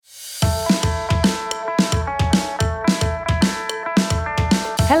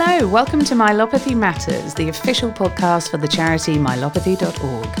Hello, welcome to Myelopathy Matters, the official podcast for the charity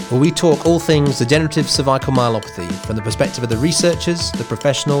myelopathy.org. Where we talk all things degenerative cervical myelopathy from the perspective of the researchers, the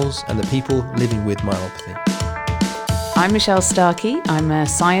professionals and the people living with myelopathy. I'm Michelle Starkey. I'm a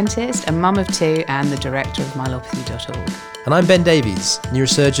scientist, a mum of two and the director of myelopathy.org. And I'm Ben Davies,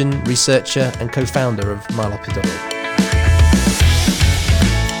 neurosurgeon, researcher and co-founder of myelopathy.org.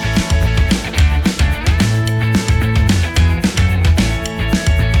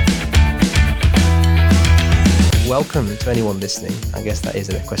 Welcome to anyone listening. I guess that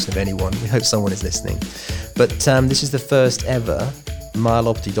isn't a question of anyone. We hope someone is listening. But this is the first ever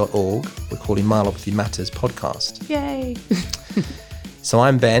myelopathy.org, we're calling Myelopathy Matters podcast. Yay! So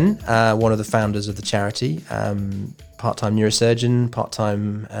I'm Ben, one of the founders of the charity, part-time neurosurgeon,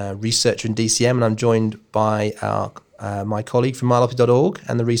 part-time researcher in DCM, and I'm joined by my colleague from myelopathy.org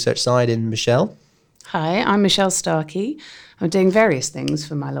and the research side in Michelle. Hi, I'm Michelle Starkey. I'm doing various things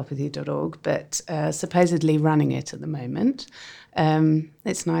for myelopathy.org, but supposedly running it at the moment.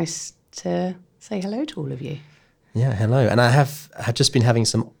 It's nice to say hello to all of you. Yeah, hello. And I have just been having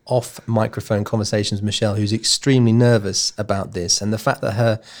some off-microphone conversations with Michelle, who's extremely nervous about this, and the fact that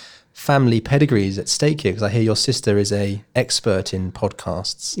her family pedigree is at stake here, because I hear your sister is an expert in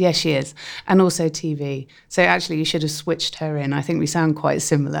podcasts. Yes, she is, and also TV. So actually, you should have switched her in. I think we sound quite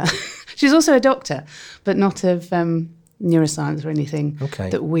similar. She's also a doctor, but not of neuroscience or anything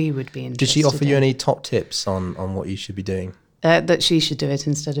that we would be interested in. Did she offer you any top tips on what you should be doing? That she should do it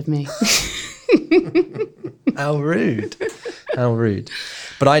instead of me. How rude. How rude.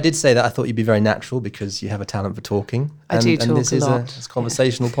 But I did say that I thought you'd be very natural because you have a talent for talking. I do talk and this a is lot. a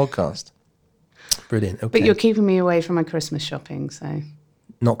conversational podcast. Brilliant. Okay. But you're keeping me away from my Christmas shopping, so...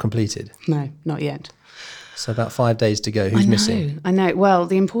 Not completed? No, not yet. So about 5 days to go. Who's missing? I know. Well,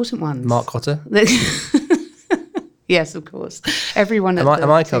 the important ones. Mark Cotter? Yes, of course. Everyone at Am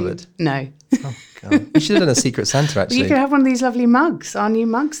I covered? No. Oh, God. We should have done a Secret Santa, actually. You could have one of these lovely mugs, our new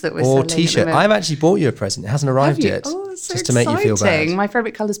mugs that we're selling. Or T-shirt. I've actually bought you a present. It hasn't arrived yet. Oh, so just to make you feel bad. My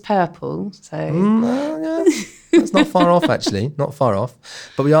favourite colour's purple, so... Yeah. That's not far off, actually. Not far off.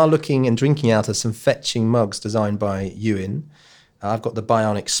 But we are looking and drinking out of some fetching mugs designed by Ewan. I've got the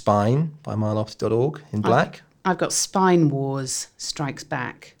Bionic Spine by myelopathy.org in black. I've got Spine Wars Strikes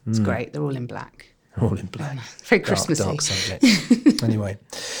Back. It's great. They're all in black. All in black. Very Christmassy. Dark subject. Anyway,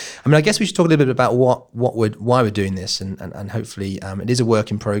 I mean, I guess we should talk a little bit about why we're doing this, and hopefully it is a work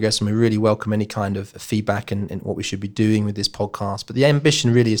in progress, and we really welcome any kind of feedback and what we should be doing with this podcast. But the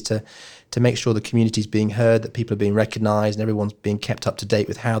ambition really is to make sure the community is being heard, that people are being recognised, and everyone's being kept up to date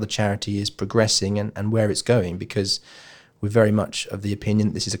with how the charity is progressing and where it's going, because we're very much of the opinion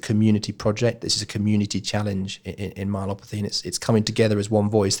that this is a community project. This is a community challenge in myelopathy, and it's coming together as one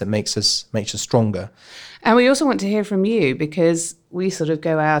voice that makes us stronger. And we also want to hear from you, because we sort of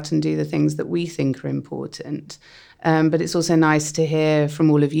go out and do the things that we think are important. But it's also nice to hear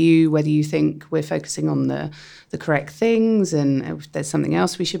from all of you whether you think we're focusing on the correct things and if there's something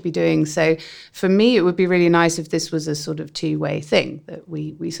else we should be doing. So for me, it would be really nice if this was a sort of two-way thing, that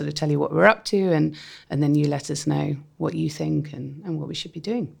we sort of tell you what we're up to and then you let us know what you think and what we should be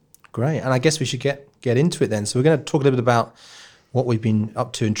doing. Great. And I guess we should get into it then. So we're going to talk a little bit about what we've been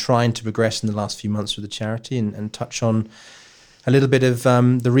up to and trying to progress in the last few months with the charity and touch on a little bit of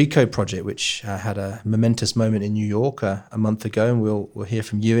the RICO project, which had a momentous moment in New York a month ago, and we'll hear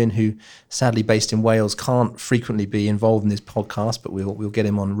from Ewan, who, sadly based in Wales, can't frequently be involved in this podcast, but we'll get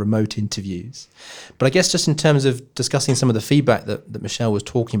him on remote interviews. But I guess just in terms of discussing some of the feedback that Michelle was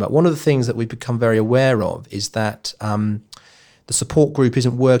talking about, one of the things that we've become very aware of is that the support group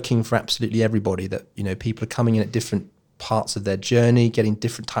isn't working for absolutely everybody. That people are coming in at different parts of their journey, getting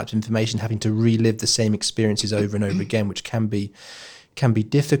different types of information, having to relive the same experiences over and over again, which can be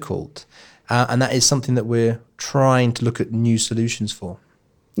difficult. And that is something that we're trying to look at new solutions for.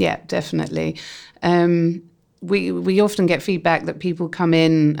 Yeah, definitely. We often get feedback that people come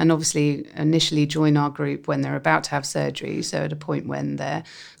in and obviously initially join our group when they're about to have surgery, so at a point when they're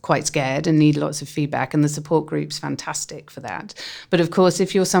quite scared and need lots of feedback, and the support group's fantastic for that. But of course,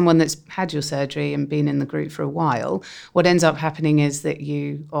 if you're someone that's had your surgery and been in the group for a while, what ends up happening is that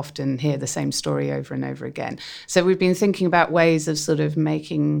you often hear the same story over and over again. So we've been thinking about ways of sort of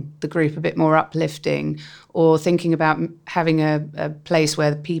making the group a bit more uplifting, or thinking about having a place where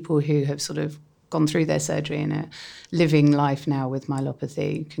the people who have sort of gone through their surgery and are living life now with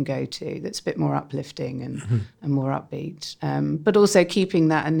myelopathy can go to, that's a bit more uplifting and more upbeat. But also keeping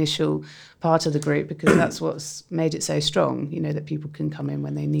that initial part of the group, because that's what's made it so strong, that people can come in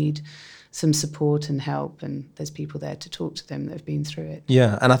when they need some support and help, and there's people there to talk to them that have been through it.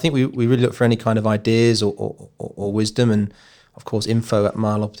 Yeah, and I think we really look for any kind of ideas or wisdom, and of course,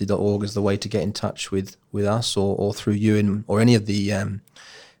 info@myelopathy.org is the way to get in touch with us, or through you or any of the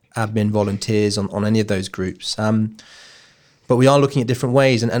admin volunteers on any of those groups. But we are looking at different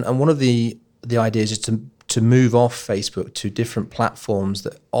ways, and one of the ideas is to move off Facebook to different platforms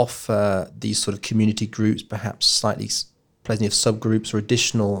that offer these sort of community groups, perhaps slightly plenty of subgroups or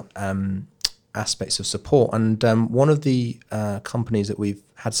additional aspects of support. And one of the companies that we've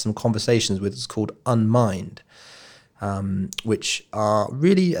had some conversations with is called Unmind, which are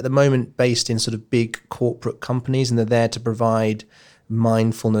really at the moment based in sort of big corporate companies, and they're there to provide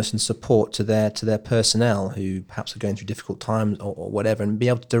mindfulness and support to their personnel who perhaps are going through difficult times or whatever, and be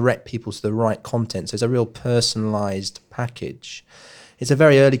able to direct people to the right content. So it's a real personalized package. It's a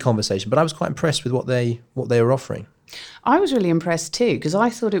very early conversation, but I was quite impressed with what they were offering. I was really impressed too, because I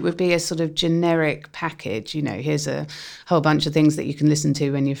thought it would be a sort of generic package. Here's a whole bunch of things that you can listen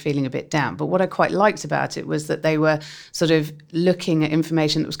to when you're feeling a bit down. But what I quite liked about it was that they were sort of looking at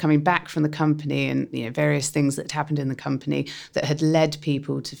information that was coming back from the company, and various things that happened in the company that had led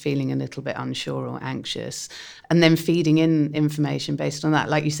people to feeling a little bit unsure or anxious, and then feeding in information based on that.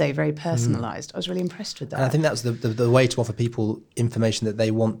 Like you say, very personalised. I was really impressed with that. And I think that's the way to offer people information that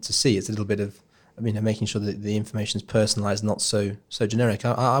they want to see. It's a little bit of making sure that the information is personalised, not so generic.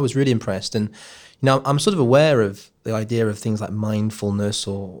 I was really impressed, and I'm sort of aware of the idea of things like mindfulness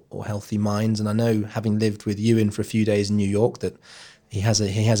or healthy minds, and I know, having lived with Ewan for a few days in New York, that he has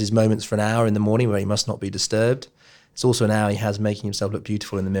his moments for an hour in the morning where he must not be disturbed. It's also an hour he has making himself look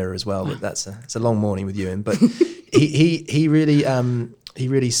beautiful in the mirror as well. But it's a long morning with Ewan, but he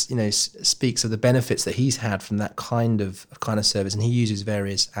really speaks of the benefits that he's had from that kind of service, and he uses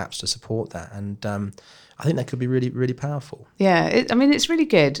various apps to support that, and I think that could be really, really powerful. Yeah, it's really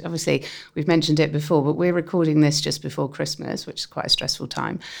good. Obviously, we've mentioned it before, but we're recording this just before Christmas, which is quite a stressful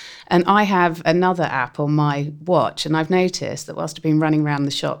time. And I have another app on my watch, and I've noticed that whilst I've been running around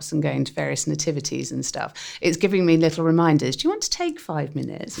the shops and going to various nativities and stuff, it's giving me little reminders. Do you want to take 5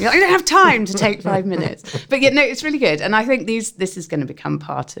 minutes? I don't have time to take 5 minutes. But it's really good. And I think this is going to become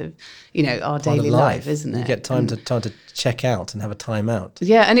part of, our daily life, isn't it? You get time to check out and have a time out.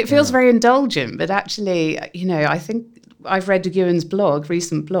 Yeah, and it feels very indulgent, but actually, I think I've read Ewan's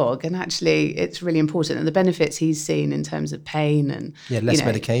recent blog, and actually it's really important, and the benefits he's seen in terms of pain and less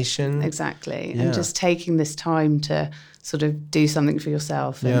medication. Exactly. And just taking this time to sort of do something for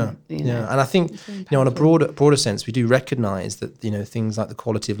yourself. And, and I think on a broader sense, we do recognise that things like the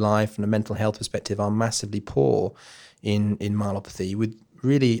quality of life and a mental health perspective are massively poor in myelopathy. With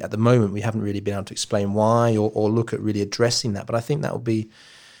really, at the moment, we haven't really been able to explain why or look at really addressing that. But I think that will be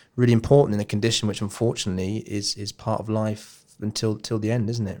really important in a condition which, unfortunately, is part of life until the end,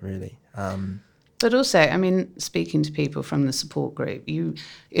 isn't it, really? But also, speaking to people from the support group, you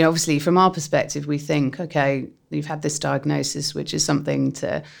obviously, from our perspective, we think, okay, you've had this diagnosis, which is something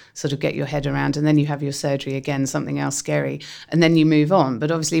to sort of get your head around, and then you have your surgery again, something else scary, and then you move on.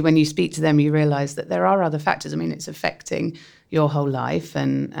 But obviously, when you speak to them, you realise that there are other factors. It's affecting your whole life,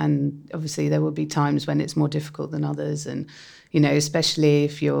 and obviously there will be times when it's more difficult than others, and especially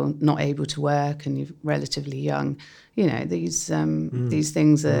if you're not able to work and you're relatively young, these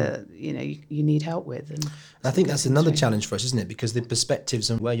things are you need help with. And I think that's another challenge for us, isn't it? Because the perspectives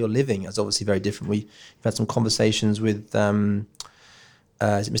and where you're living is obviously very different. We've had some conversations with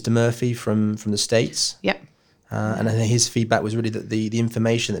is it Mr. Murphy from the States? Yep. And I think his feedback was really that the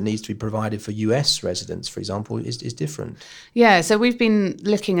information that needs to be provided for US residents, for example, is different. Yeah, so we've been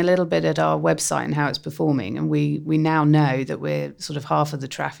looking a little bit at our website and how it's performing, and we now know that we're sort of half of the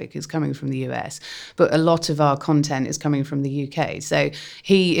traffic is coming from the US, but a lot of our content is coming from the UK. So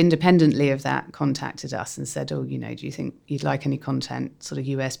he, independently of that, contacted us and said, do you think you'd like any content, sort of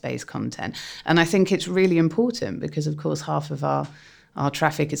US-based content? And I think it's really important because, of course, half of our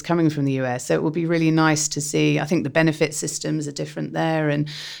traffic is coming from the US. So it would be really nice to see. I think the benefit systems are different there. And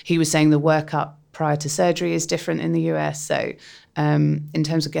he was saying the workup prior to surgery is different in the US. So in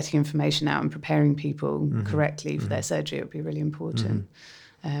terms of getting information out and preparing people correctly for their surgery, it would be really important.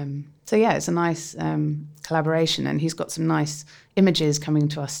 So it's a nice collaboration, and he's got some nice images coming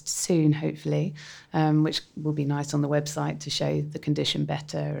to us soon, hopefully, which will be nice on the website to show the condition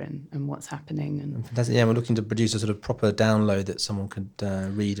better and what's happening. And fantastic. Yeah, we're looking to produce a sort of proper download that someone could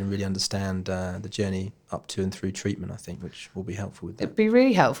read and really understand the journey up to and through treatment, I think, which will be helpful with that. It'd be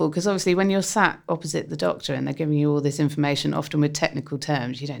really helpful because obviously when you're sat opposite the doctor and they're giving you all this information, often with technical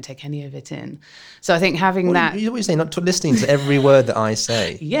terms, you don't take any of it in. So I think having that... You always say not to listening to every word that I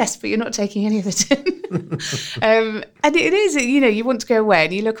say. Yes, but you're not taking any of it in. And it is, you want to go away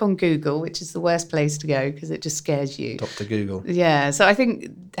and you look on Google, which is the worst place to go because it just scares you. Dr. Google. Yeah. So I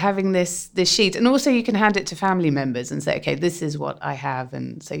think having this sheet, and also you can hand it to family members and say, okay, this is what I have,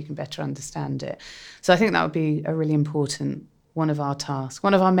 and so you can better understand it. So I think that would be a really important one of our tasks,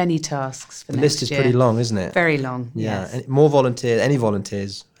 one of our many tasks for the next list is year. pretty long, isn't it? Very long. Yeah. Yes. And more volunteers, any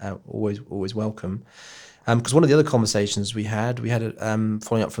volunteers, always welcome. Because one of the other conversations we had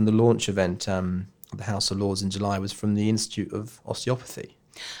following up from the launch event at the House of Lords in July, was from the Institute of Osteopathy.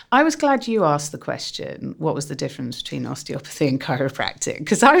 I was glad you asked the question, what was the difference between osteopathy and chiropractic?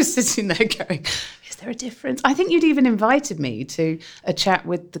 Because I was sitting there going, is there a difference? I think you'd even invited me to a chat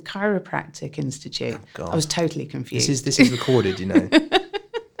with the Chiropractic Institute. Oh, God. I was totally confused. This is recorded,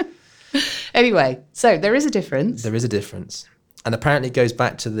 Anyway, so there is a difference. There is a difference. And apparently it goes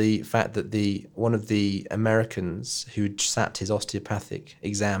back to the fact that one of the Americans who sat his osteopathic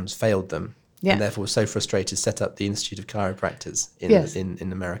exams failed them. Yeah. And therefore was so frustrated, set up the Institute of Chiropractors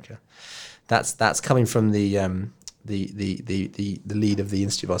in America. That's coming from the lead of the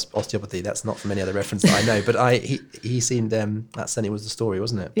Institute of Osteopathy. That's not from any other reference that I know. But he seemed that certainly was the story,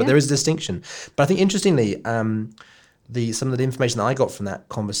 wasn't it? But there is a distinction. But I think interestingly, some of the information that I got from that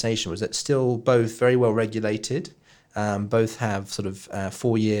conversation was that still both very well regulated. Both have sort of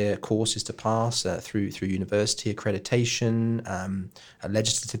 4-year courses to pass through university accreditation, a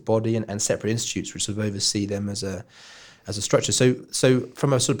legislative body, and separate institutes which sort of oversee them as a structure. So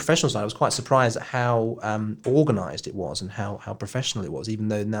from a sort of professional side, I was quite surprised at how organised it was and how professional it was, even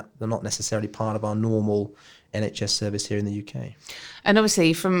though they're not necessarily part of our normal NHS service here in the UK. And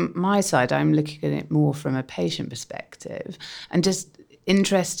obviously, from my side, I'm looking at it more from a patient perspective, and just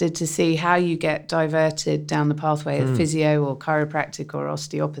interested to see how you get diverted down the pathway of physio or chiropractic or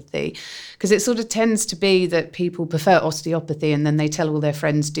osteopathy, because it sort of tends to be that people prefer osteopathy and then they tell all their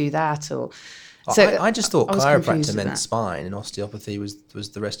friends do that. Or so I just thought chiropractor meant spine and osteopathy was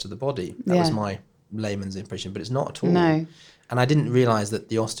the rest of the body. That was my layman's impression, but it's not at all. No. And I didn't realise that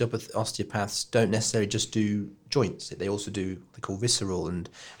the osteopaths don't necessarily just do joints. They also do, they call visceral. And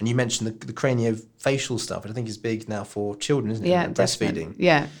you mentioned the craniofacial stuff, which I think is big now for children, isn't it? Yeah, and breastfeeding.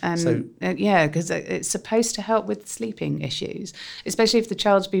 Yeah, and because it's supposed to help with sleeping issues, especially if the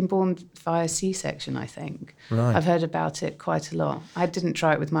child's been born via C-section, I think. Right. I've heard about it quite a lot. I didn't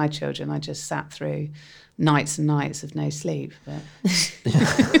try it with my children. I just sat through nights and nights of no sleep. But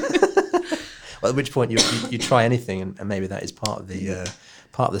Well, at which point you try anything, and maybe that is part of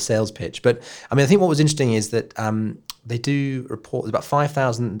the sales pitch. But I mean, I think what was interesting is that they do report there's about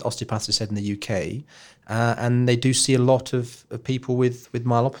 5,000 osteopaths are said in the UK, and they do see a lot of people with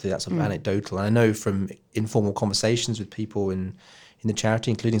myelopathy. That's sort of anecdotal, and I know from informal conversations with people in the charity,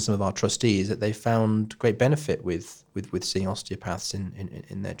 including some of our trustees, that they found great benefit with seeing osteopaths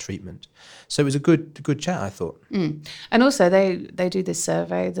in their treatment. So it was a good chat, I thought. And also they do this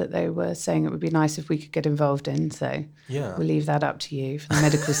survey that they were saying it would be nice if we could get involved in. So we'll leave that up to you for the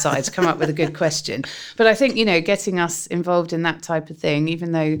medical side to come up with a good question. But I think, getting us involved in that type of thing,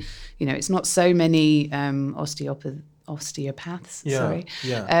 even though, it's not so many osteopaths,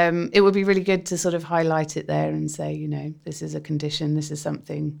 it would be really good to sort of highlight it there and say, this is a condition, this is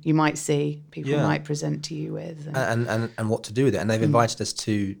something you might see, people might present to you with. And what to do with it. And they've invited us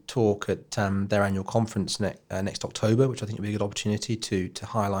to talk at their annual conference next October, which I think would be a good opportunity to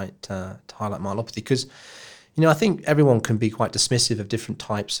highlight myelopathy, because I think everyone can be quite dismissive of different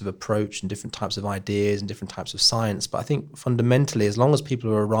types of approach and different types of ideas and different types of science, but I think fundamentally, as long as people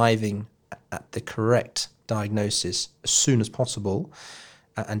are arriving at the correct diagnosis as soon as possible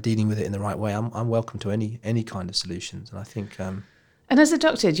and dealing with it in the right way, I'm welcome to any kind of solutions. And I think and as a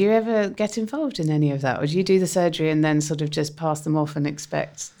doctor, do you ever get involved in any of that, or do you do the surgery and then sort of just pass them off and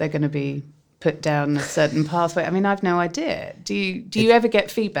expect they're going to be put down a certain pathway? I mean, I've no idea. Do you ever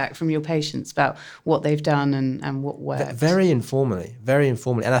get feedback from your patients about what they've done and what worked? Very informally.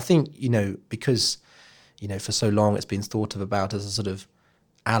 And I think, because for so long it's been thought of about as a sort of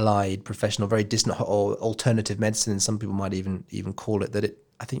allied professional, very distant or alternative medicine, and some people might even call it that.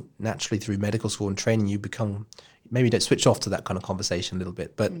 I think naturally through medical school and training you become, maybe you don't switch off to that kind of conversation a little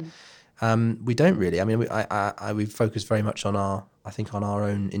bit, but we don't really. I mean, we focus very much on our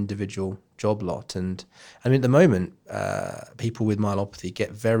own individual job lot, and I mean at the moment people with myelopathy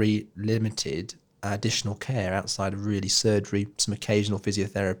get very limited additional care outside of really surgery, some occasional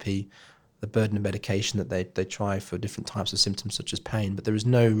physiotherapy, the burden of medication that they try for different types of symptoms such as pain, but there is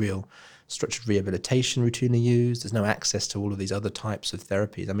no real structured rehabilitation routinely used. There's no access to all of these other types of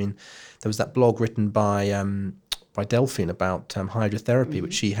therapies. I mean, there was that blog written by by Delphine about hydrotherapy,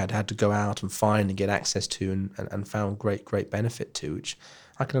 which she had to go out and find and get access to, and found great benefit to, which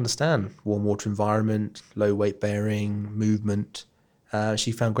I can understand. Warm water environment, low weight bearing, movement.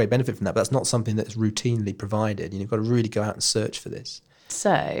 She found great benefit from that, but that's not something that's routinely provided. You've got to really go out and search for this.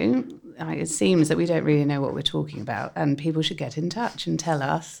 So it seems that we don't really know what we're talking about, and people should get in touch and tell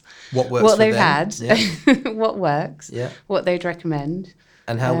us what works, what for they've them. had, what works, Yeah. what they'd recommend.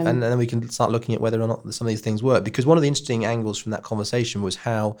 And how, and then we can start looking at whether or not some of these things work. Because one of the interesting angles from that conversation was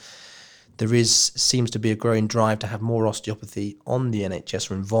how there seems to be a growing drive to have more osteopathy on the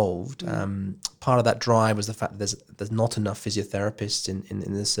NHS or involved. Part of that drive was the fact that there's not enough physiotherapists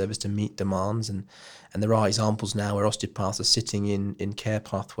in the service to meet demands, and there are examples now where osteopaths are sitting in care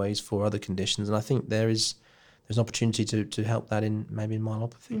pathways for other conditions, and I think there's an opportunity to help that in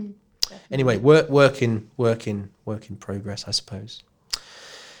myelopathy. Anyway, work in progress, I suppose.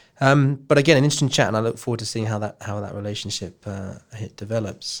 But again, an interesting chat, and I look forward to seeing how that relationship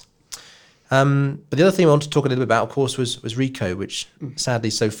develops. But the other thing I want to talk a little bit about, of course, was RICO, which sadly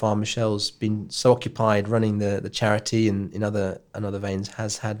so far Michelle's been so occupied running the charity, and in other veins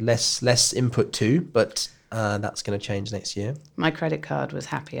has had less input to, but that's going to change next year. My credit card was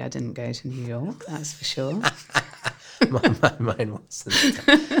happy I didn't go to New York, that's for sure. Mine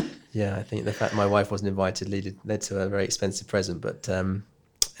wasn't. Yeah, I think the fact my wife wasn't invited led to a very expensive present, but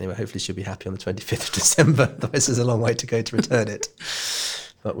anyway, hopefully she'll be happy on the 25th of December. Otherwise, there's a long way to go to return it.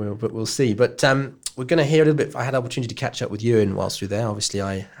 But we'll see. But we're going to hear a little bit. I had the opportunity to catch up with Ewan whilst we were there. Obviously,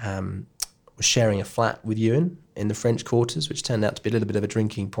 I was sharing a flat with Ewan in the French Quarters, which turned out to be a little bit of a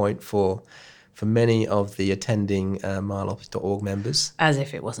drinking point for many of the attending myelopathy.org members. As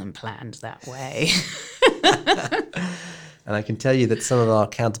if it wasn't planned that way. And I can tell you that some of our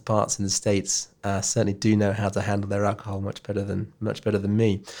counterparts in the States certainly do know how to handle their alcohol much better than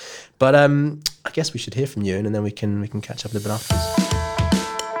me. But I guess we should hear from Ewan, and then we can catch up a little bit afterwards.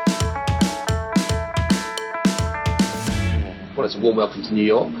 Well, it's a warm welcome to New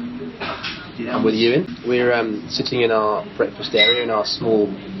York. Yeah. I'm with Ewan. We're sitting in our breakfast area in our small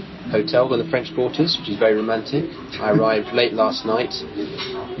hotel in the French Quarters, which is very romantic. I arrived late last night,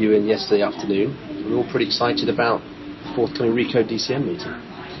 Ewan yesterday afternoon. We're all pretty excited about the forthcoming RICO DCM meeting.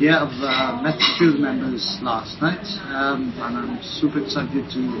 Yeah, I've met a few members last night, and I'm super excited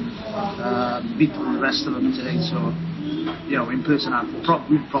to meet with the rest of them today. So, in person,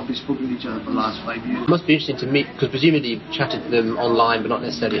 we've probably spoken to each other for the last 5 years. It must be interesting to meet, because presumably you've chatted to them online but not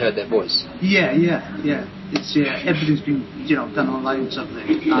necessarily heard their voice. Yeah. It's everything's been done online and stuff like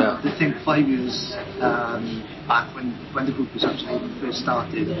that. Yeah. I think 5 years back when the group was actually first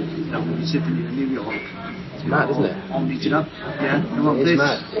started, we were sitting in New York. It's mad, isn't it? All meeting up. Yeah. It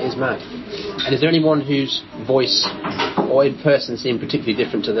is mad. And is there anyone whose voice or in person seemed particularly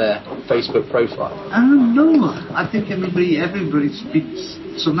different to their Facebook profile? No, I think everybody speaks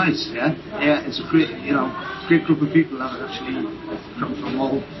so nice. Yeah, it's a great group of people that actually come from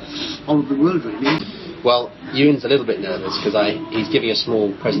all over the world, really. Well, Ewan's a little bit nervous because he's giving a small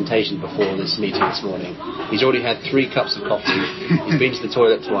presentation before this meeting this morning. He's already had 3 cups of coffee. He's been to the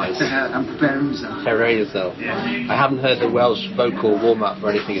toilet twice. I'm preparing myself. Yeah. I haven't heard the Welsh vocal warm-up or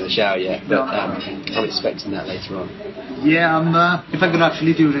anything in the shower yet, but I'm expecting that later on. Yeah, if I could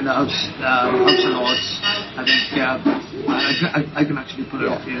actually do it in the House of Lords, I think I can actually put it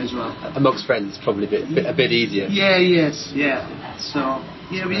off here as well. Amongst friends, it's probably a bit easier. Yeah. So,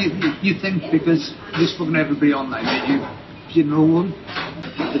 you think because you've spoken to everybody online, you know them,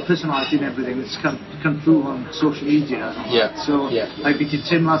 the personality and everything that's come through on social media. Yeah. So, I beat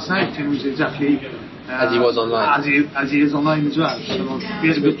Tim last night, and it was exactly as he was online. As he is online as well. So we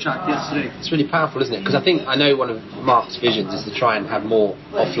had a good chat yesterday. It's really powerful, isn't it? Because I know one of Mark's visions is to try and have more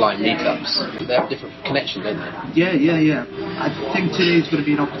offline meetups. They have a different connection, don't they? Yeah. I think today is going to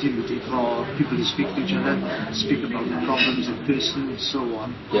be an opportunity for people to speak to each other, speak about their problems in person and so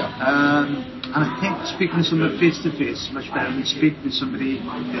on. Yeah. And I think speaking to somebody face to face is much better than speaking with somebody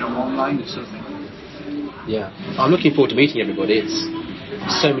online or something. Yeah. I'm looking forward to meeting everybody. It's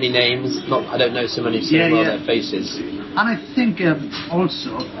so many names. I don't know so many well their faces. And I think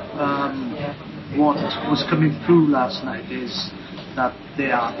also what was coming through last night is that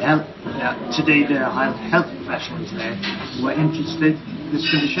there are health professionals there who are interested in this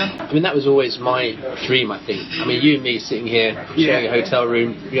condition. I mean, that was always my dream, I think. I mean, you and me sitting here sharing a hotel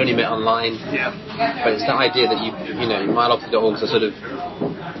room, we only met online. Yeah. But it's that idea that myelopathy.org is a sort of,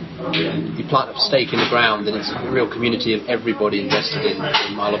 you plant a stake in the ground and it's a real community of everybody invested in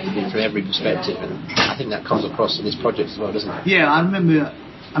myelopathy from every perspective, and I think that comes across in this project as well, doesn't it? Yeah, I remember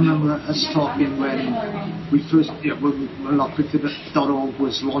I remember us talking when we first, when lockpicker.org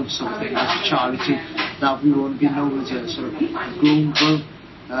was launched, sort of thing, as a charity, that we want to be known as a sort of global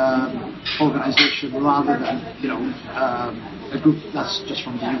organisation rather than, a group that's just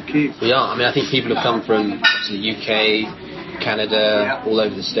from the UK. We are. I mean, I think people have come from the UK, Canada, all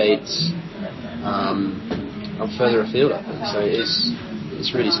over the States, and further afield, I think. So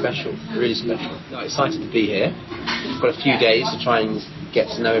it's really special, really special. I'm excited to be here. We've got a few days to try and get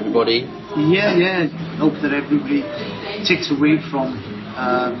to know everybody. Yeah. Hope that everybody takes away from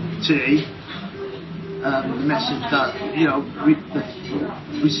today the message that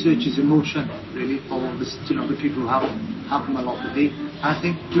research is emotion, really, for the people who have myelopathy. I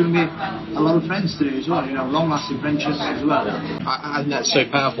think we'll make a lot of friends today as well. Long-lasting friendships as well. And that's so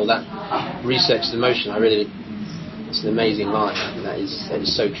powerful. That research is emotion. It's an amazing line. That is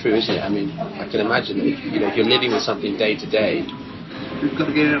so true, isn't it? I mean, I can imagine that if you're living with something day to day. We've got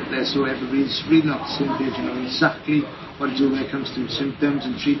to get it up there so everybody's reading off the same page, exactly what to do when it comes to symptoms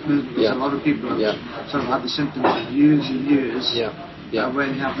and treatment, because a lot of people have sort of had the symptoms for years and years.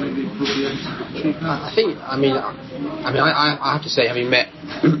 When you have maybe appropriate treatment. I have to say, having met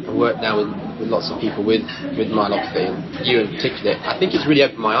and worked now with lots of people with myelopathy, and you in particular, I think it's really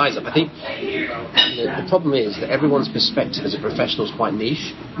opened my eyes up. I think the problem is that everyone's perspective as a professional is quite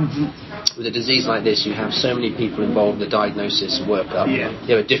niche. With a disease like this, you have so many people involved in the diagnosis and workup. You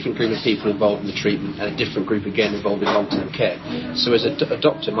have a different group of people involved in the treatment, and a different group again involved in long-term care. So as a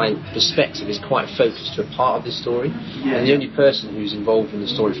doctor, my perspective is quite focused to a part of this story, and the only person who's involved in the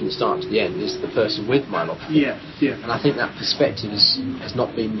story from the start to the end is the person with myelopathy. And I think that perspective has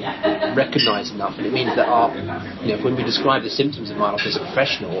not been recognised enough, and it means that when we describe the symptoms of myelopathy as a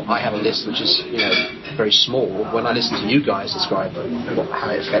professional, I have a list which is very small. When I listen to you guys describe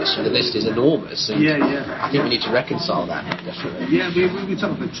how it affects you, the list is enormous, and I think we need to reconcile that, definitely. We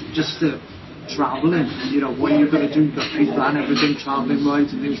talk about just travelling, what you're going to do, you've got to pre-plan everything, travelling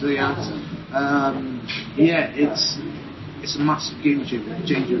wise and things like that. It's a massive game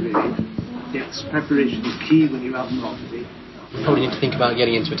changer, really. Yes, preparation is key when you have myelopathy. You probably need to think about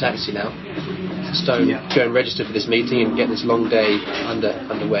getting into a taxi now. Stone, go and register for this meeting and get this long day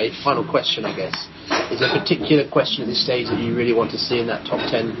underway. Final question, I guess. Is there a particular question at this stage that you really want to see in that top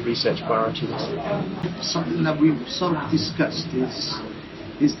 10 research priority list? Something that we've sort of discussed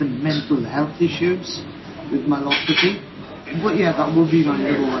is the mental health issues with myelopathy. But that will be my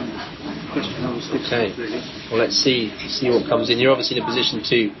number one question I was thinking. Really. Well, let's see what comes in. You're obviously in a position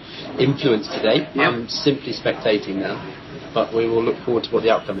to influence today. I'm simply spectating now, but we will look forward to what the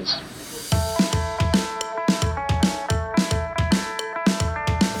outcome is.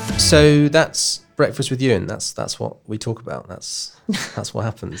 So that's Breakfast with Ewan. That's what we talk about. That's what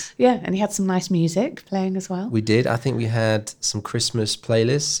happens. And he had some nice music playing as well. We did. I think we had some Christmas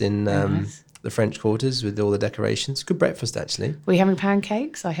playlists in the French Quarters with all the decorations. Good breakfast, actually. Were you having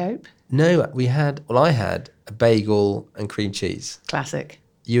pancakes, I hope? No, I had a bagel and cream cheese. Classic.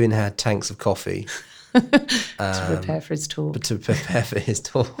 Ewan had tanks of coffee. To prepare for his talk. But to prepare for his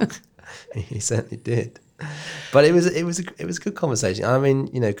talk. He certainly did. But it was a good conversation. I mean,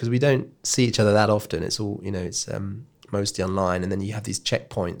 because we don't see each other that often. It's all, it's mostly online, and then you have these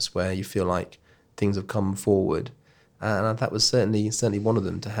checkpoints where you feel like things have come forward, and that was certainly one of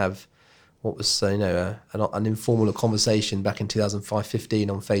them. To have what was an informal conversation back in 2015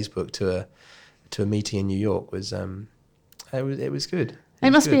 on Facebook to a meeting in New York was it was good. It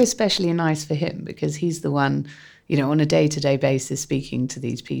must be especially nice for him because he's the one, on a day-to-day basis speaking to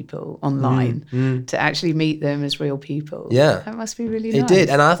these people online to actually meet them as real people. Yeah. That must be really nice. It did.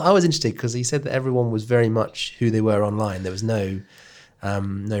 And I was interested because he said that everyone was very much who they were online. There was no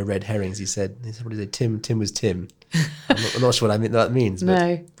red herrings. He said, what did he say? Tim was Tim. I'm not sure what that means.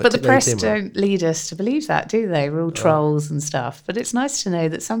 But the press don't lead us to believe that, do they? We're all trolls and stuff. But it's nice to know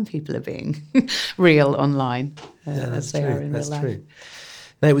that some people are being real online as they are in real life. True.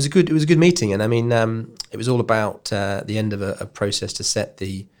 No, it was a good meeting, and I mean, it was all about the end of a process to set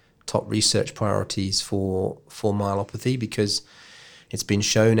the top research priorities for myelopathy, because it's been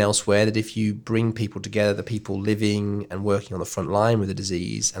shown elsewhere that if you bring people together, the people living and working on the front line with the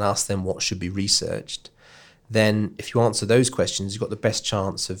disease, and ask them what should be researched, then if you answer those questions, you've got the best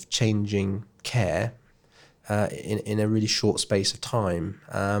chance of changing care in a really short space of time.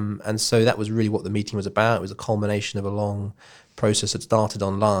 And so that was really what the meeting was about. It was a culmination of a long process that started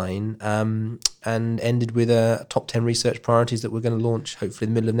online and ended with a top 10 research priorities that we're going to launch hopefully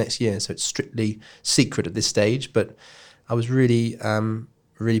in the middle of next year. So it's strictly secret at this stage, but I was really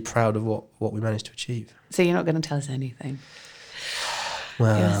proud of what we managed to achieve. So you're not going to tell us anything?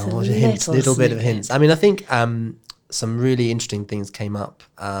 Well, little bit of hints. I mean, I think some really interesting things came up.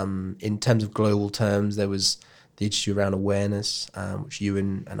 In terms of global terms, there was the issue around awareness, which you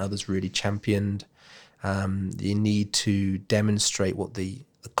and others really championed. The need to demonstrate what the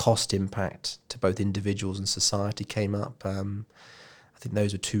cost impact to both individuals and society came up. I think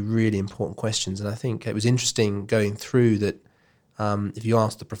those are two really important questions. And I think it was interesting going through that if you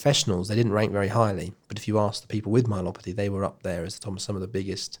asked the professionals, they didn't rank very highly. But if you asked the people with myelopathy, they were up there as some of the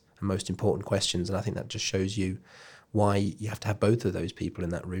biggest and most important questions. And I think that just shows you why you have to have both of those people in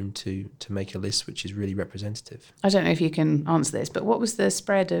that room to make a list which is really representative. I don't know if you can answer this, but what was the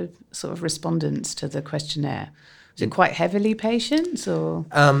spread of sort of respondents to the questionnaire? Was it quite heavily patients, or?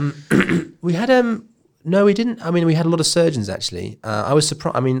 We had no, we didn't. I mean, we had a lot of surgeons actually. I was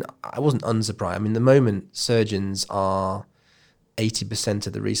surprised. I mean, I wasn't unsurprised. I mean, the moment surgeons are 80%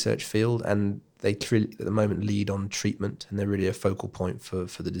 of the research field, and they at the moment lead on treatment, and they're really a focal point for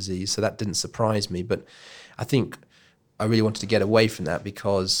the disease. So that didn't surprise me. But I think I really wanted to get away from that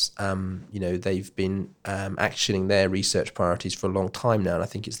because, they've been actioning their research priorities for a long time now. And I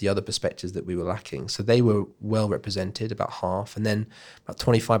think it's the other perspectives that we were lacking. So they were well represented, about half, and then about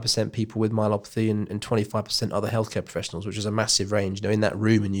 25% people with myelopathy and 25% other healthcare professionals, which is a massive range. In that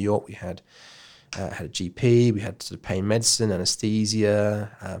room in New York, we had a GP, we had sort of pain medicine,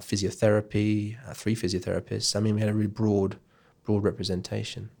 anesthesia, physiotherapy, 3 physiotherapists. I mean, we had a really broad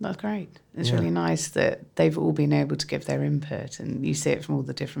representation. That's great. It's really nice that they've all been able to give their input and you see it from all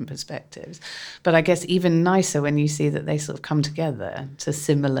the different perspectives. But I guess even nicer when you see that they sort of come together to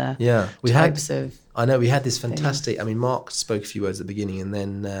similar types of... I know, we had this fantastic... Things. I mean, Mark spoke a few words at the beginning, and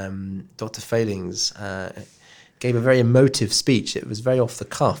then Dr. Failings gave a very emotive speech. It was very off the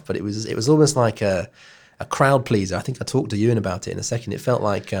cuff, but it was almost like a crowd pleaser. I think I talked to Ewan about it in a second. It felt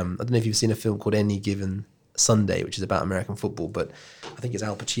like... I don't know if you've seen a film called Any Given Sunday, which is about American football, but I think it's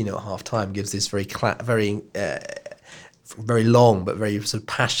Al Pacino at half-time gives this very long but very sort of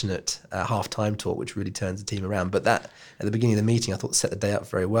passionate half-time talk, which really turns the team around. But that, at the beginning of the meeting, I thought set the day up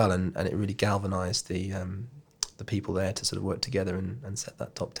very well, and it really galvanised the people there to sort of work together and set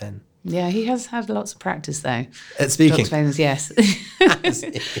that top 10. Yeah, he has had lots of practice though. At speaking. Dr. Failings, yes.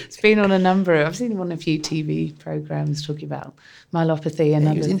 It's been on a number. I've seen him on a few TV programmes talking about myelopathy and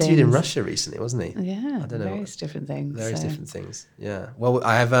other things. He was interviewed in Russia recently, wasn't he? Yeah, I don't know. Various different things. Yeah. Well,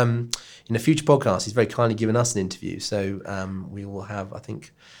 I have, in a future podcast, he's very kindly given us an interview. So we will have, I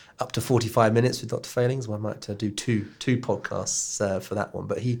think, up to 45 minutes with Dr. Failings. I might do two podcasts for that one.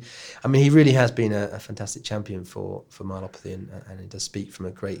 But he really has been a fantastic champion for myelopathy, and he does speak from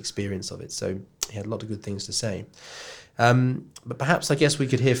a great experience of it. So he had a lot of good things to say. But perhaps, I guess, we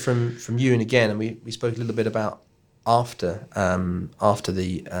could hear from you and again, and we spoke a little bit about after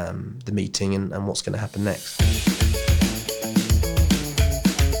the meeting and what's going to happen next.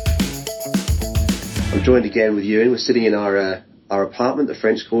 I'm joined again with Ewan. We're sitting in our apartment, the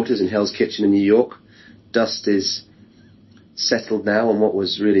French Quarters in Hell's Kitchen in New York. Dust is settled now on what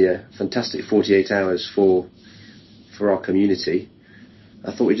was really a fantastic 48 hours for our community.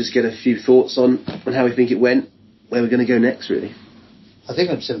 I thought we'd just get a few thoughts on how we think it went, where we're going to go next, really. I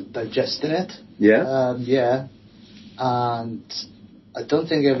think I'm still digesting it. Yeah? Yeah. And I don't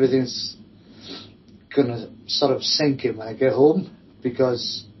think everything's going to sort of sink in when I get home,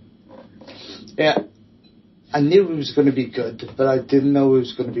 because, I knew it was going to be good, but I didn't know it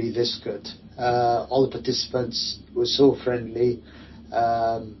was going to be this good. All the participants were so friendly,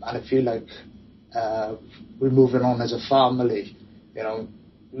 and I feel like we're moving on as a family,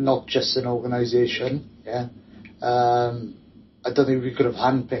 not just an organisation. Yeah, I don't think we could have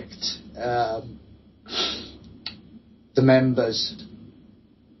handpicked the members.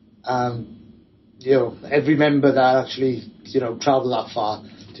 Every member that actually travelled that far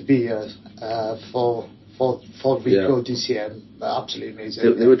to be here for Rico DCM, absolutely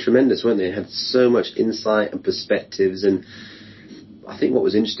amazing. They were tremendous, weren't they? They had so much insight and perspectives, and I think what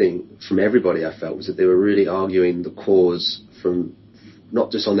was interesting from everybody, I felt, was that they were really arguing the cause from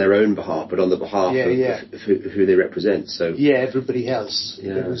not just on their own behalf, but on the behalf of who they represent. So everybody else.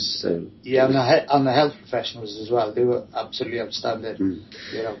 Yeah, and the health professionals as well. They were absolutely outstanding.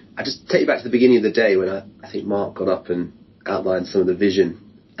 I just take you back to the beginning of the day when I think Mark got up and outlined some of the vision,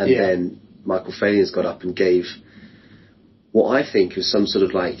 and then Michael Failings got up and gave what I think was some sort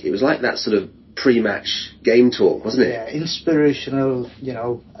of it was like that sort of pre-match game talk, wasn't it? Yeah, inspirational,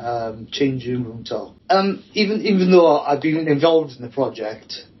 changing room talk. Even though I've been involved in the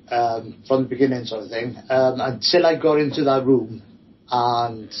project from the beginning sort of thing, until I got into that room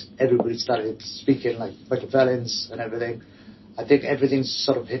and everybody started speaking, like Michael Failings and everything, I think everything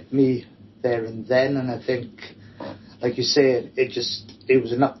sort of hit me there and then, and I think like you say, it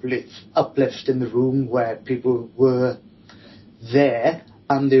was an uplift in the room where people were there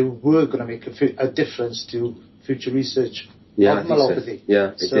and they were going to make a difference to future research of myelopathy. So.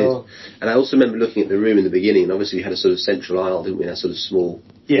 Yeah, it did. And I also remember looking at the room in the beginning, and obviously we had a sort of central aisle, didn't we? A sort of small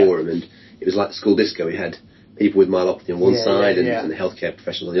forum, and it was like the school disco. We had people with myelopathy on one side and the healthcare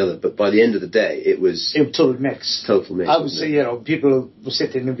professionals on the other. But by the end of the day, it was total mix. Total mix. I would say, people were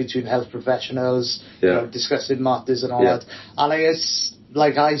sitting in between health professionals, discussing matters and all that. And I guess,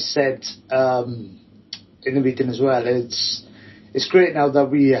 like I said in the meeting as well, it's great now that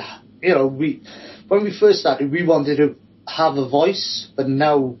we when we first started, we wanted to have a voice, but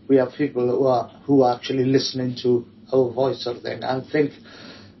now we have people who are actually listening to our voice, sort of thing. And I think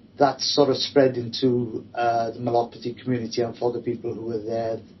that sort of spread into the myelopathy community and for the people who were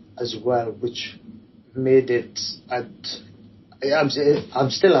there as well, which made it. I'm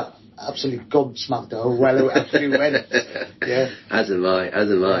still absolutely gobsmacked how well it actually went. Yeah. As am I.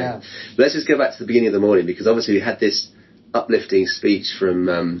 Yeah. But let's just go back to the beginning of the morning, because obviously we had this uplifting speech from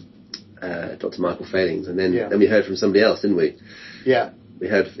Dr. Michael Failings, and then we heard from somebody else, didn't we? Yeah. We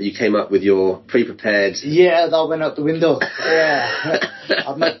heard you came up with your pre-prepared... Yeah, that went out the window. Yeah. I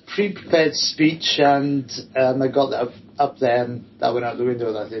had my pre-prepared speech, and I got that up there, and that went out the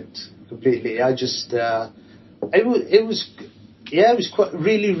window, that did, completely. I just... it was quite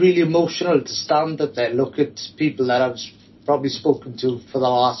really, really emotional to stand up there, look at people that I've probably spoken to for the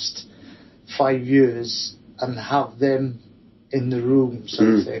last 5 years, and have them in the room, sort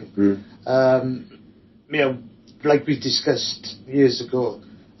of thing. Like we discussed years ago,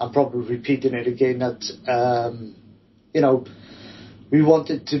 I'm probably repeating it again, that, we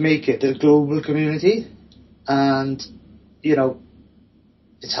wanted to make it a global community, and,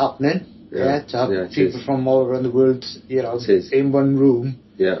 it's happening, to have people from all around the world, in one room.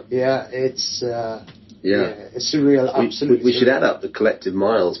 It's surreal, absolutely. We should add up the collective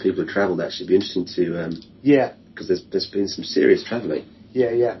miles people have travelled, actually. It'd be interesting to... because there's been some serious travelling.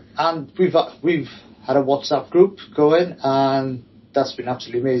 And we've had a WhatsApp group going, and that's been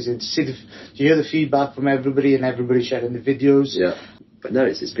absolutely amazing to hear the feedback from everybody, and everybody sharing the videos. But no,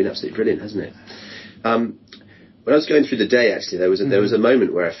 it's been absolutely brilliant, hasn't it? When I was going through the day, actually, there was a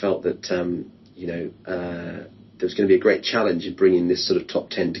moment where I felt that there was going to be a great challenge in bringing this sort of top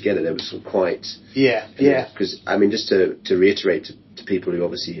 10 together. There was some quite because just to reiterate to people who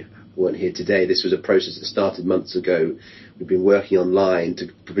obviously weren't here today, this was a process that started months ago. We've been working online to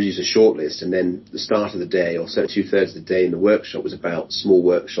produce a shortlist, and then the start of the day, or so 2/3 of the day in the workshop, was about small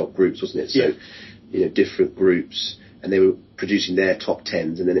workshop groups, wasn't it? So, different groups, and they were producing their top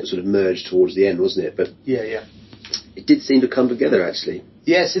 10s, and then it sort of merged towards the end, wasn't it? But it did seem to come together, actually.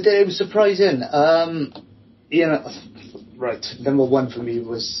 Yes, it did. It was surprising. Right, number one for me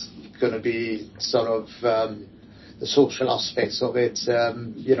was going to be sort of the social aspects of it.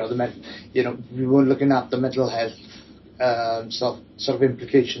 We were looking at the mental health sort of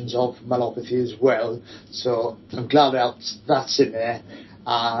implications of myelopathy as well. So I'm glad that's in there,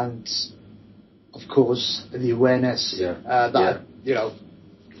 and of course the awareness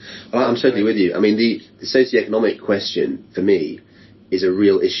Well, I'm totally with you. I mean, the socioeconomic question for me is a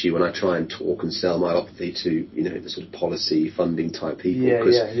real issue when I try and talk and sell myelopathy to the sort of policy funding type people.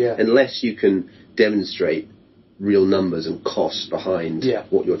 Unless you can demonstrate real numbers and costs behind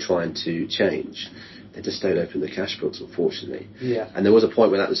what you're trying to change, they just don't open the cash books, unfortunately. And there was a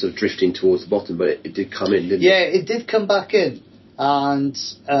point where that was sort of drifting towards the bottom, but it did come in, didn't it? Yeah, it did come back in, and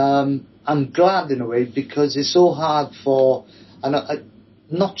I'm glad in a way, because it's so hard for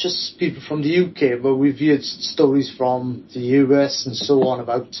not just people from the UK, but we've heard stories from the US and so on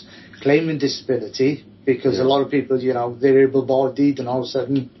about claiming disability, because a lot of people, they're able-bodied, and all of a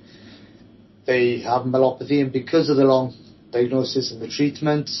sudden they have myelopathy, and because of the long diagnosis and the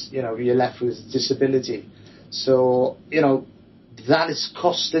treatment, you're left with disability. So, that is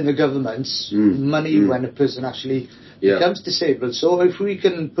costing the government money when a person actually becomes disabled. So if we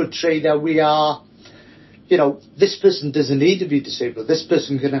can portray that we are, this person doesn't need to be disabled. This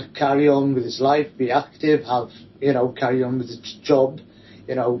person can carry on with his life, be active, have, carry on with his job.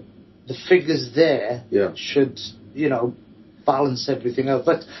 The figures there should, balance everything out.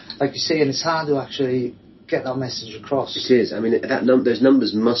 But like you say, and it's hard to actually get that message across. It is. I mean, those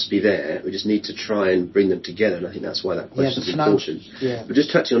numbers must be there. We just need to try and bring them together, and I think that's why that question is important. But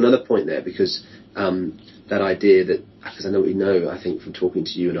just touching on another point there, because that idea that, because I think from talking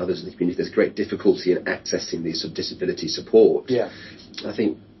to you and others in the community, there's great difficulty in accessing these sort of disability support. I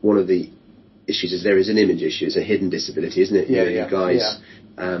think one of the issues is there is an image issue. It's a hidden disability, isn't it? You guys,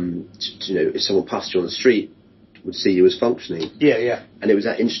 if someone passed you on the street, would see you as functioning. Yeah. And it was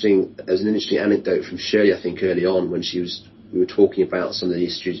that interesting. There was an interesting anecdote from Shirley, I think, early on when we were talking about some of the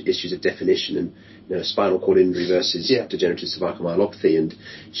issues of definition and spinal cord injury versus degenerative cervical myelopathy, and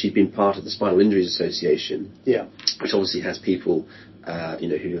she'd been part of the Spinal Injuries Association, which obviously has people,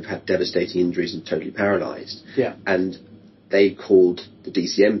 who have had devastating injuries and totally paralysed. Yeah. And they called the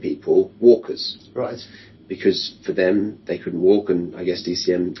DCM people walkers. Right. Because for them, they couldn't walk, and I guess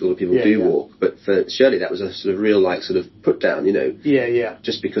DCM, a lot of people do walk. But for Shirley, that was a sort of real, sort of put down,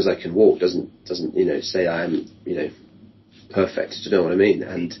 Just because I can walk doesn't say I am, perfect. Do you know what I mean?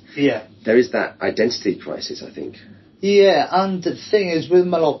 And there is that identity crisis, I think. Yeah, and the thing is with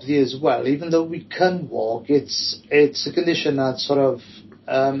myelopathy as well, even though we can walk, it's a condition that sort of,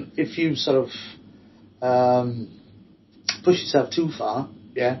 if you sort of push yourself too far,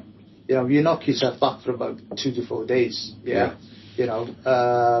 you knock yourself back for about 2 to 4 days. That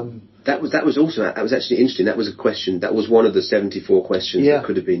was actually interesting. That was a question. That was one of the 74 questions that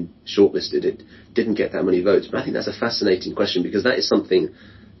could have been shortlisted. It didn't get that many votes, but I think that's a fascinating question because that is something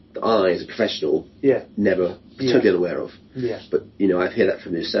that I, as a professional, never totally unaware of. Yeah. But I hear that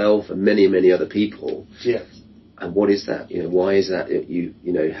from yourself and many, many other people. Yeah. And what is that? Why is that you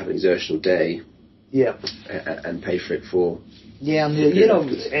have an exertional day? Yeah. And pay for it for. Yeah, and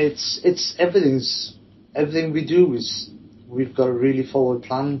it's everything we do is we've got a really forward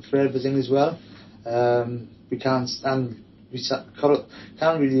plan for everything as well. We can't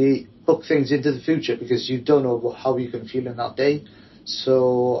really book things into the future because you don't know how you can feel in that day.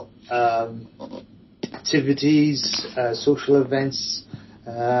 So activities, social events,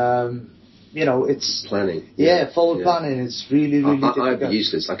 it's planning. Forward planning. It's really difficult. I'd be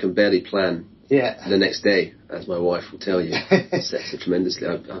useless. I can barely plan. Yeah. The next day, as my wife will tell you, sets it tremendously.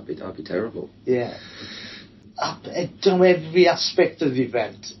 I'd be terrible. Yeah. Every aspect of the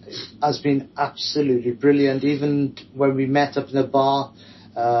event has been absolutely brilliant. Even when we met up in the bar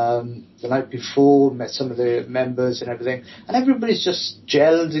the night before, met some of the members and everything, and everybody's just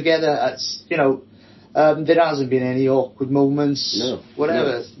gelled together. There hasn't been any awkward moments. No.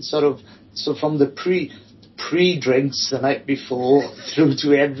 Whatever. No. So from the pre-drinks the night before through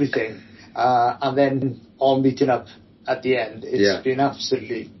to everything. And then all meeting up at the end. It's been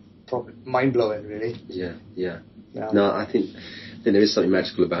absolutely mind-blowing, really. Yeah. No, I think there is something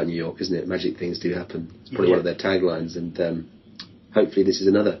magical about New York, isn't it? Magic things do happen. It's probably one of their taglines, and hopefully this is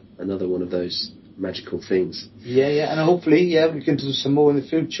another one of those magical things. Yeah, and hopefully, we can do some more in the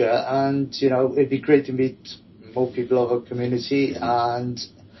future, and, it'd be great to meet more people of our community, and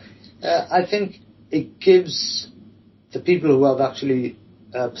I think it gives the people who have actually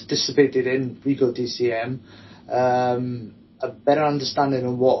participated in WeGo DCM a better understanding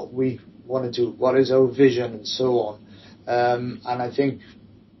of what we want to do, what is our vision and so on. And I think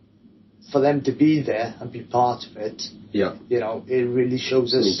for them to be there and be part of it, it really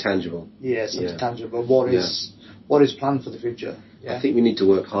shows us something tangible. Yeah, something tangible. What is planned for the future? Yeah. I think we need to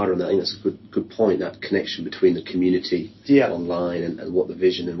work harder on that. I think that's a good point, that connection between the community online and what the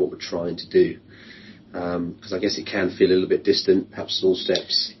vision and what we're trying to do. Because I guess it can feel a little bit distant, perhaps small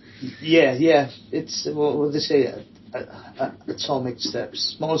steps. Yeah. It's what they say, atomic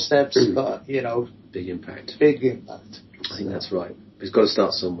steps, small steps, but big impact. Big impact. I think that's right. It's got to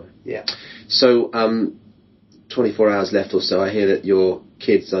start somewhere. Yeah. So, 24 hours left or so. I hear that your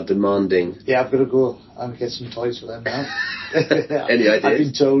kids are demanding. Yeah, I've got to go and get some toys for them now. Any ideas? I've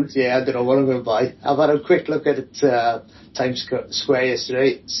been told. Yeah, I don't know what I'm going to buy. I've had a quick look at it, Times Square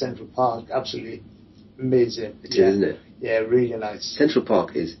yesterday, Central Park. Absolutely amazing. It is, isn't it? Yeah, really nice. Central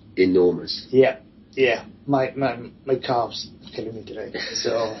Park is enormous. Yeah. My calves are killing me today,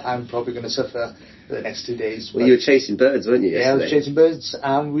 so I'm probably going to suffer for the next 2 days. Well, you were chasing birds, weren't you, yesterday? Yeah, I was chasing birds,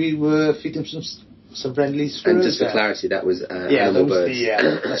 and we were feeding some friendly squirrels. And just for clarity, that was animal birds.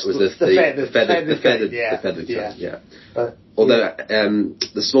 That was the feathered kind. Yeah. But, although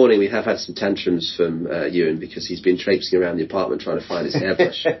this morning we have had some tantrums from Ewan because he's been traipsing around the apartment trying to find his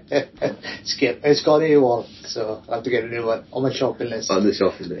hairbrush. It's got AWOL, so I have to get a new one on my shopping list. On the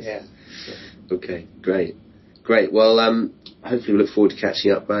shopping list. Yeah. Okay, great. Well, hopefully we look forward to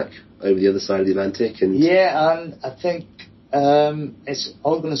catching up back over the other side of the Atlantic. And and I think it's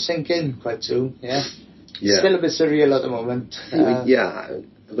all going to sink in quite soon. Yeah. It's still a bit surreal at the moment.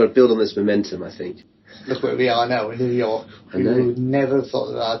 I've got to build on this momentum, I think. Look where we are now in New York. I know. We would never have thought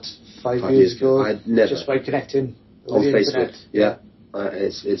of that 5 years ago. I'd never. Just by connecting on the Facebook. Internet. Yeah.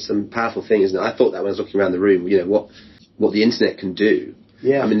 It's some powerful thing, isn't it? I thought that when I was looking around the room, what the internet can do.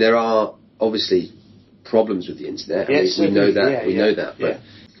 Yeah. I mean, there are obviously problems with the internet. Yes, we know that. We know that. But Yeah.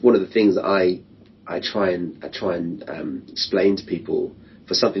 one of the things that I try and explain to people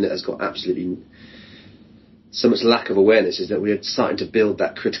for something that has got absolutely so much lack of awareness is that we're starting to build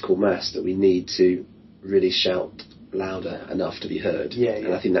that critical mass that we need to really shout louder enough to be heard.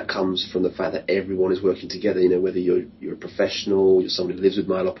 And I think that comes from the fact that everyone is working together. You know, whether you're a professional, you're someone who lives with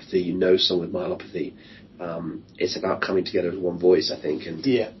myelopathy, you know someone with myelopathy. It's about coming together as one voice, I think, and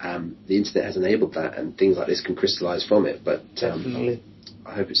the internet has enabled that, and things like this can crystallise from it. But Definitely.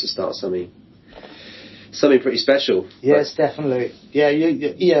 I hope it's the start of something pretty special. Yes, definitely.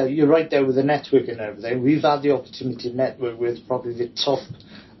 You're right there with the network and everything. We've had the opportunity to network with probably the top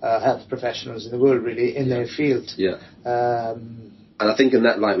health professionals in the world, really, in their field. And I think in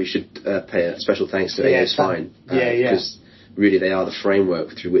that light we should pay a special thanks to AO Spine. Because really they are the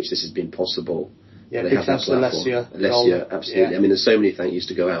framework through which this has been possible. Yeah, they have that platform. Alessia, absolutely. I mean, there's so many thank yous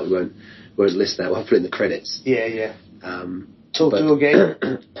to go out. We won't list that. We'll put it in the credits. Toto again,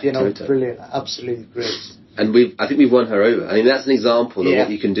 Toto. Brilliant, absolutely great. And I think we've won her over. I mean, that's an example of what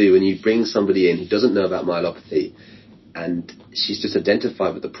you can do when you bring somebody in who doesn't know about myelopathy, and she's just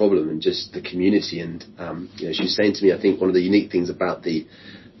identified with the problem and just the community. And she was saying to me, I think one of the unique things about the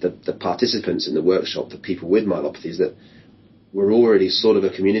participants in the workshop, the people with myelopathy, is that we're already sort of a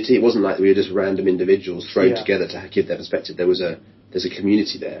community. It wasn't like we were just random individuals thrown together to give their perspective. There's a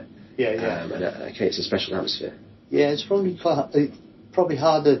community there. And it's a special atmosphere. Yeah, it's probably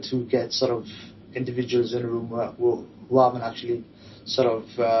harder to get sort of individuals in a room who haven't actually sort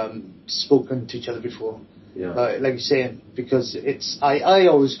of spoken to each other before. Like you're saying, because I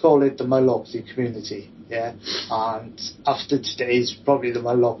always call it the myelopathy community. And after today, it's probably the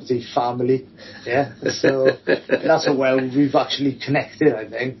myelopathy family. So that's how well we've actually connected, I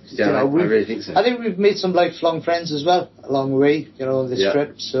think. I really think so. I think we've made some lifelong friends as well along the way, this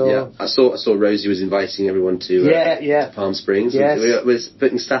trip. So I saw Rosie was inviting everyone to Palm Springs. Yes. We're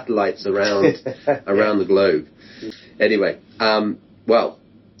putting satellites around the globe. Anyway, well,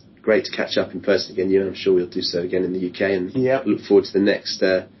 great to catch up in person again. I'm sure we'll do so again in the UK, and look forward to the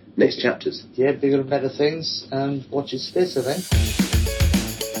next chapters. Bigger and better things, and watch its space, I think.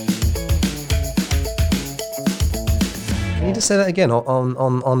 Can you just say that again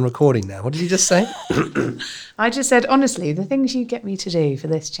on recording now? What did you just say? I just said, honestly, the things you get me to do for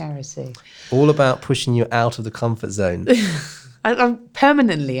this charity. All about pushing you out of the comfort zone. I'm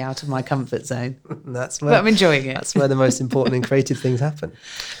permanently out of my comfort zone. But I'm enjoying it. That's where the most important and creative things happen.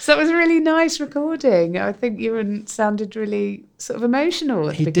 So it was a really nice recording. I think Ewan sounded really sort of emotional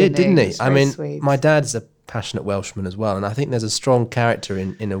at the beginning. He did, didn't he? I mean, sweet. My dad's a passionate Welshman as well, and I think there's a strong character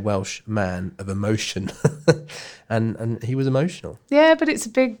in a Welsh man of emotion. and he was emotional. Yeah, but it's a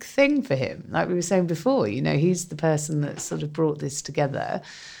big thing for him. Like we were saying before, he's the person that sort of brought this together.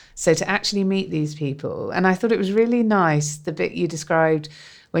 So to actually meet these people, and I thought it was really nice, the bit you described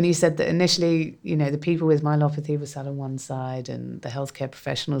when you said that initially, the people with myelopathy were sat on one side and the healthcare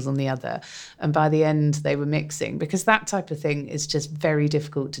professionals on the other. And by the end, they were mixing, because that type of thing is just very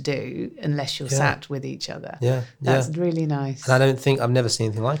difficult to do unless you're sat with each other. That's really nice. And I've never seen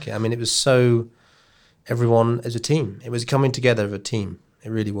anything like it. I mean, it was everyone as a team. It was coming together of a team. It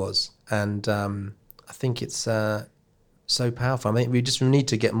really was. And I think it's so powerful. I mean, we just need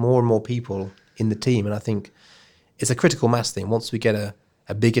to get more and more people in the team, and I think it's a critical mass thing. Once we get a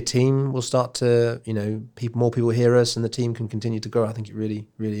bigger team, we'll start to, more people hear us, and the team can continue to grow. I think it really,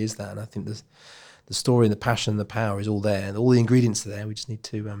 really is that, and I think the story and the passion and the power is all there, and all the ingredients are there. We just need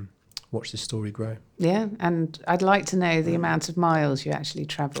to watch this story grow. Yeah, and I'd like to know the amount of miles you actually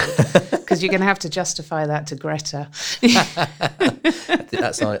travelled, because you're going to have to justify that to Greta.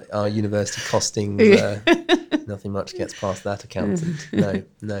 That's our university costings. Nothing much gets past that accountant. No,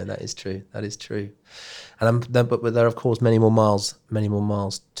 that is true. That is true. And but there are, of course, many more miles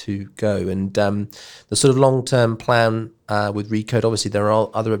to go. And the sort of long-term plan with Recode, obviously, there are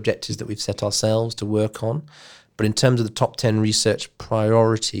other objectives that we've set ourselves to work on. But in terms of the top 10 research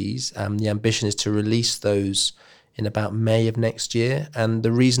priorities, the ambition is to release those in about May of next year. And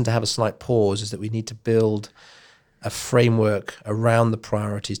the reason to have a slight pause is that we need to build a framework around the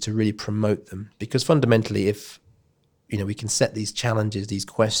priorities to really promote them. Because fundamentally, if we can set these challenges, these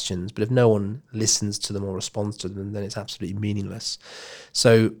questions, but if no one listens to them or responds to them, then it's absolutely meaningless.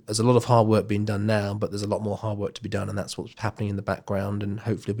 So there's a lot of hard work being done now, but there's a lot more hard work to be done, and that's what's happening in the background, and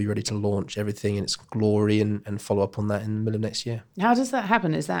hopefully we'll be ready to launch everything in its glory and follow up on that in the middle of next year. How does that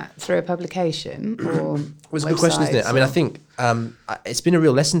happen? Is that through a publication or Well, it's a good question, isn't it? I mean, I think it's been a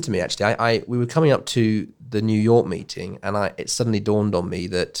real lesson to me, actually. We were coming up to the New York meeting, and it suddenly dawned on me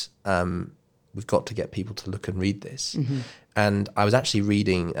that we've got to get people to look and read this. Mm-hmm. And I was actually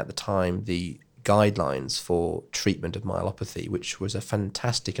reading at the time the guidelines for treatment of myelopathy, which was a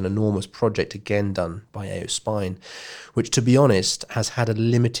fantastic and enormous project, again done by AO Spine, which, to be honest, has had a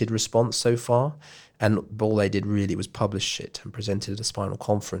limited response so far. And all they did really was publish it and present it at a spinal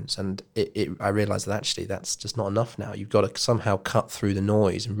conference. And I realised that actually that's just not enough now. You've got to somehow cut through the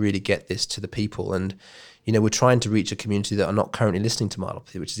noise and really get this to the people. And, we're trying to reach a community that are not currently listening to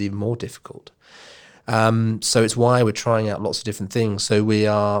myelopathy, which is even more difficult. So it's why we're trying out lots of different things. So we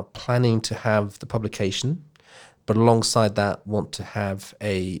are planning to have the publication, but alongside that want to have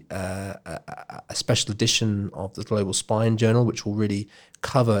a special edition of the Global Spine Journal, which will really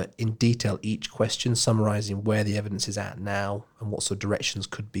cover in detail each question, summarising where the evidence is at now and what sort of directions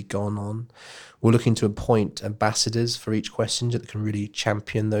could be gone on. We're looking to appoint ambassadors for each question that can really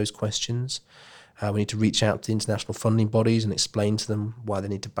champion those questions. We need to reach out to the international funding bodies and explain to them why they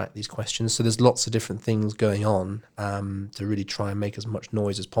need to back these questions. So there's lots of different things going on to really try and make as much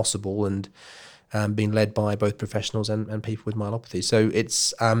noise as possible, and being led by both professionals and people with myelopathy. So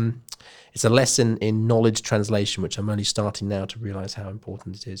it's a lesson in knowledge translation, which I'm only starting now to realise how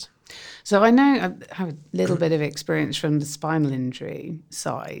important it is. So I know I have a little bit of experience from the spinal injury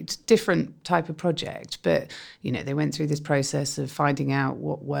side, different type of project, but, they went through this process of finding out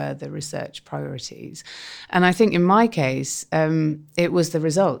what were the research priorities. And I think in my case, it was the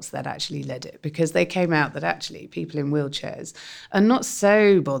results that actually led it, because they came out that actually people in wheelchairs are not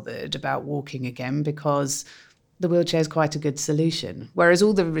so bothered about walking again because the wheelchair is quite a good solution. Whereas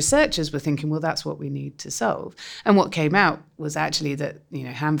all the researchers were thinking, well, that's what we need to solve. And what came out was actually that,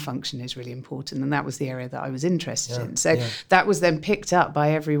 hand function is really important. And that was the area that I was interested in. So that was then picked up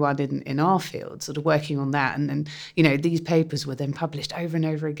by everyone in our field, sort of working on that. And then, these papers were then published over and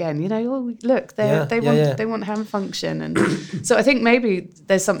over again. Look, they want hand function. And so I think maybe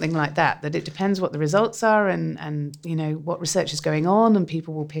there's something like that it depends what the results are and what research is going on, and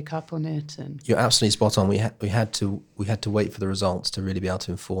people will pick up on it. And you're absolutely spot on. We had to wait for the results to really be able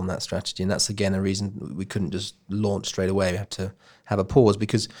to inform that strategy, and that's again a reason we couldn't just launch straight away. We had to have a pause,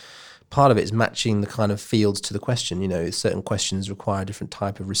 because part of it is matching the kind of fields to the question. Certain questions require a different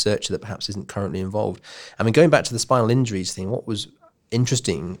type of researcher that perhaps isn't currently involved. I mean, going back to the spinal injuries thing, what was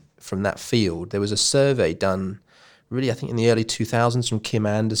interesting from that field, there was a survey done really, I think in the early 2000s from Kim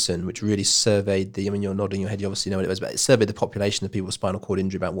Anderson, which really surveyed you're nodding your head, you obviously know what it was, but it surveyed the population of people with spinal cord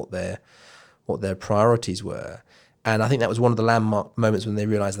injury about what their priorities were. And I think that was one of the landmark moments when they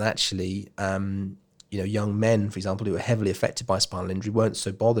realised that actually, young men, for example, who were heavily affected by spinal injury weren't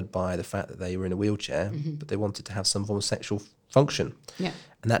so bothered by the fact that they were in a wheelchair, but they wanted to have some form of sexual function. Yeah.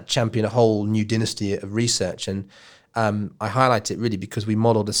 And that championed a whole new dynasty of research. And I highlight it really because we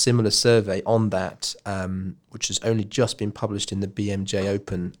modelled a similar survey on that, which has only just been published in the BMJ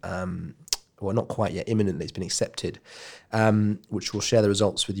Open, well, not quite yet, imminently, it's been accepted, which we'll share the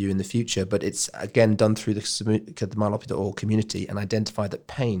results with you in the future. But it's, again, done through the myelopathy.org community, and identified that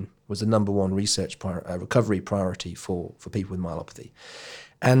pain was the number one research recovery priority for people with myelopathy.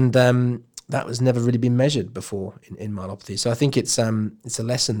 And that was never really been measured before in myelopathy. So I think it's a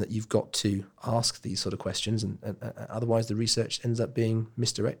lesson that you've got to ask these sort of questions, and otherwise the research ends up being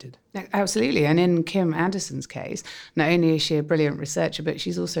misdirected. Absolutely. And in Kim Anderson's case, not only is she a brilliant researcher, but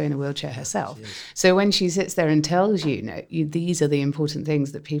she's also in a wheelchair herself. So when she sits there and tells these are the important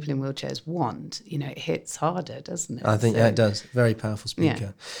things that people in wheelchairs want, it hits harder, doesn't it? I think it does. Very powerful speaker.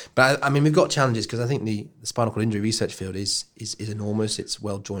 Yeah. But I mean, we've got challenges, because I think the spinal cord injury research field is enormous. It's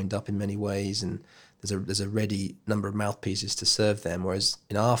well joined up in many ways, and there's a ready number of mouthpieces to serve them. Whereas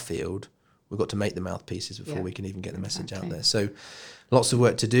in our field, we've got to make the mouthpieces before we can even get the message out there. So lots of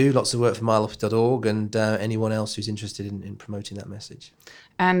work to do, lots of work for myelopathy.org and anyone else who's interested in promoting that message.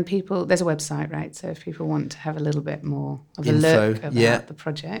 And there's a website, right? So if people want to have a little bit more of a look about the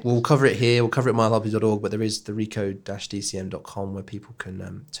project. We'll cover it here, we'll cover it at myelopathy.org, but there is the recode-dcm.com where people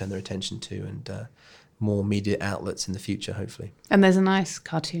can turn their attention to, and more media outlets in the future, hopefully. And there's a nice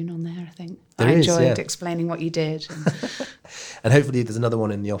cartoon on there, I think. I enjoyed explaining what you did. And hopefully there's another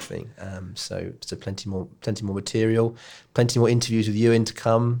one in the offing. So plenty more material, plenty more interviews with Ewan to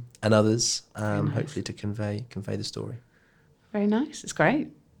come, and others, hopefully to convey the story. Very nice. It's great.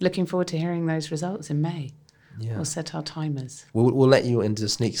 Looking forward to hearing those results in May. Yeah. We'll set our timers. We'll let you into a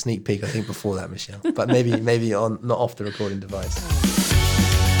sneak peek, I think, before that, Michelle. But maybe not off the recording device.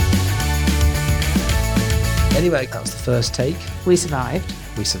 Anyway, that was the first take. We survived.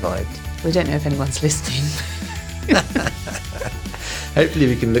 We don't know if anyone's listening. Hopefully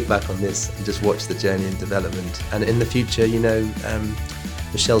we can look back on this and just watch the journey and development. And in the future,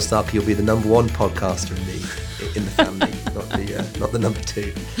 Michelle Starkey will be the number one podcaster in the family, not the number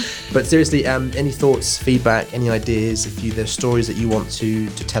two. But seriously, any thoughts, feedback, any ideas? If there's stories that you want to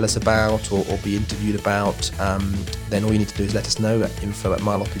tell us about or be interviewed about, then all you need to do is let us know at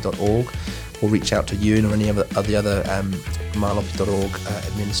info@myelopathy.org, or reach out to Ewan or any of the other myelopathy.org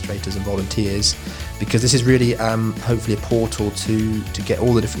administrators and volunteers. because this is really hopefully a portal to get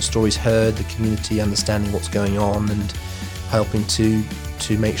all the different stories heard, the community understanding what's going on, and helping to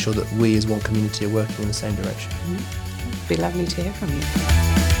make sure that we as one community are working in the same direction. It'd be lovely to hear from you.